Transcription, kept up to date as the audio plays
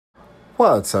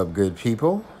What's up, good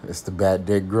people? It's the Bat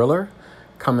Dick Griller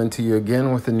coming to you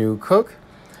again with a new cook.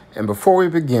 And before we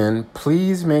begin,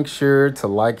 please make sure to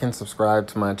like and subscribe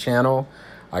to my channel.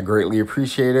 I greatly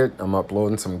appreciate it. I'm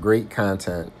uploading some great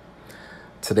content.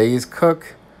 Today's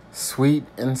cook, sweet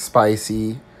and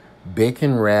spicy,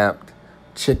 bacon wrapped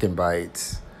chicken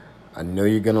bites. I know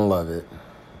you're gonna love it.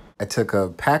 I took a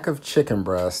pack of chicken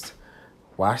breast,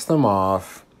 washed them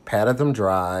off, patted them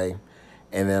dry,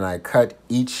 and then I cut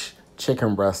each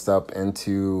chicken breast up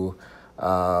into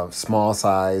small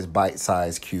size,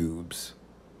 bite-sized cubes.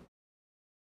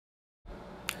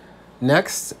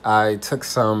 Next, I took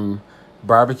some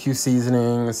barbecue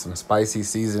seasoning, some spicy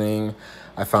seasoning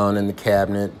I found in the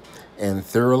cabinet, and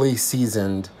thoroughly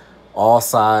seasoned all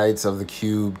sides of the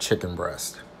cube chicken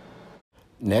breast.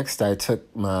 Next, I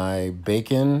took my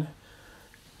bacon,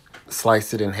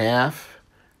 sliced it in half,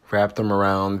 wrapped them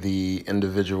around the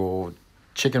individual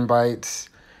chicken bites,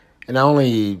 and I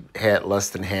only had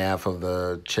less than half of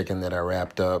the chicken that I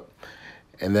wrapped up.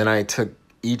 And then I took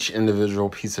each individual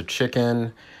piece of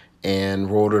chicken and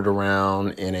rolled it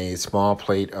around in a small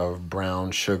plate of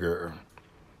brown sugar.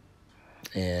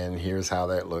 And here's how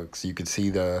that looks. You can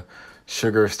see the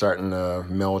sugar starting to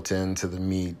melt into the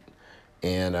meat,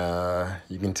 and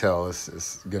you can tell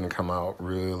it's gonna come out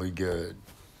really good.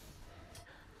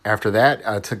 After that,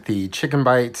 I took the chicken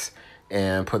bites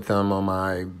and put them on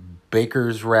my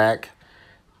baker's rack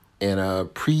in a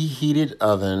preheated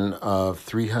oven of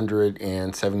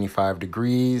 375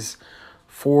 degrees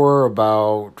for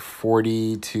about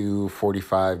 40 to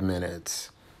 45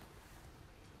 minutes.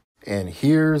 And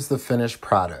here's the finished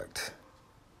product.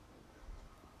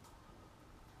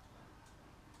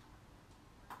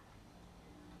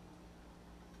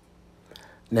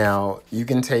 Now, you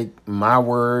can take my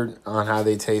word on how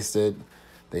they tasted.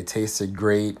 They tasted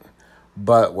great.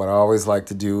 But what I always like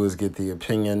to do is get the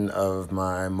opinion of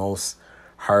my most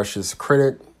harshest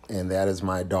critic, and that is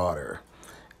my daughter.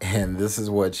 And this is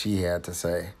what she had to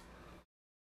say.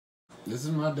 This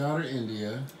is my daughter,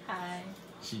 India. Hi.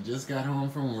 She just got home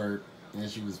from work, and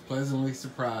she was pleasantly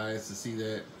surprised to see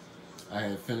that I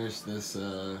had finished this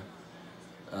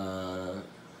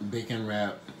bacon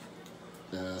wrap,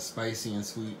 spicy and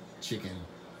sweet chicken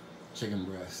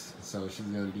breast. So she's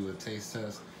going to do a taste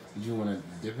test. Did you want to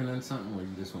dip it in something, or you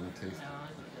just want to taste it? No, I'll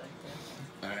do it like this.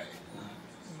 All right.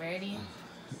 Ready?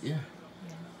 Yeah.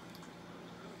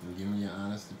 And give me your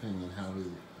honest opinion. How is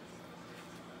it?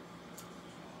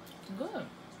 Good.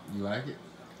 You like it?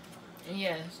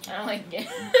 Yes, I like it.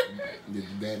 Did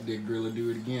the Bad Dick Griller do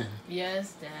it again?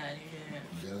 Yes, Dad, you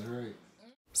did. That's right.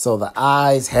 So the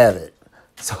eyes have it.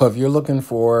 So if you're looking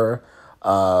for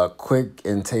a quick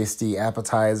and tasty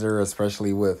appetizer,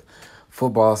 especially with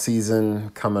football season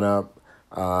coming up,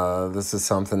 this is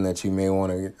something that you may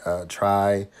want to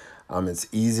try. It's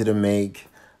easy to make.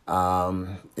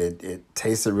 It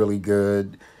tasted really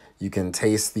good. You can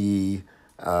taste the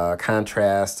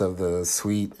contrast of the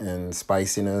sweet and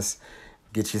spiciness.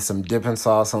 Get you some dipping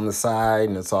sauce on the side,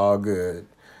 and it's all good.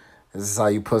 This is how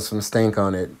you put some stink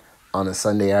on it on a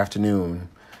Sunday afternoon.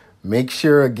 Make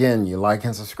sure, again, you like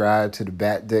and subscribe to the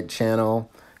Bat Dick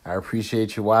channel. I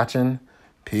appreciate you watching.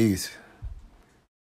 Peace.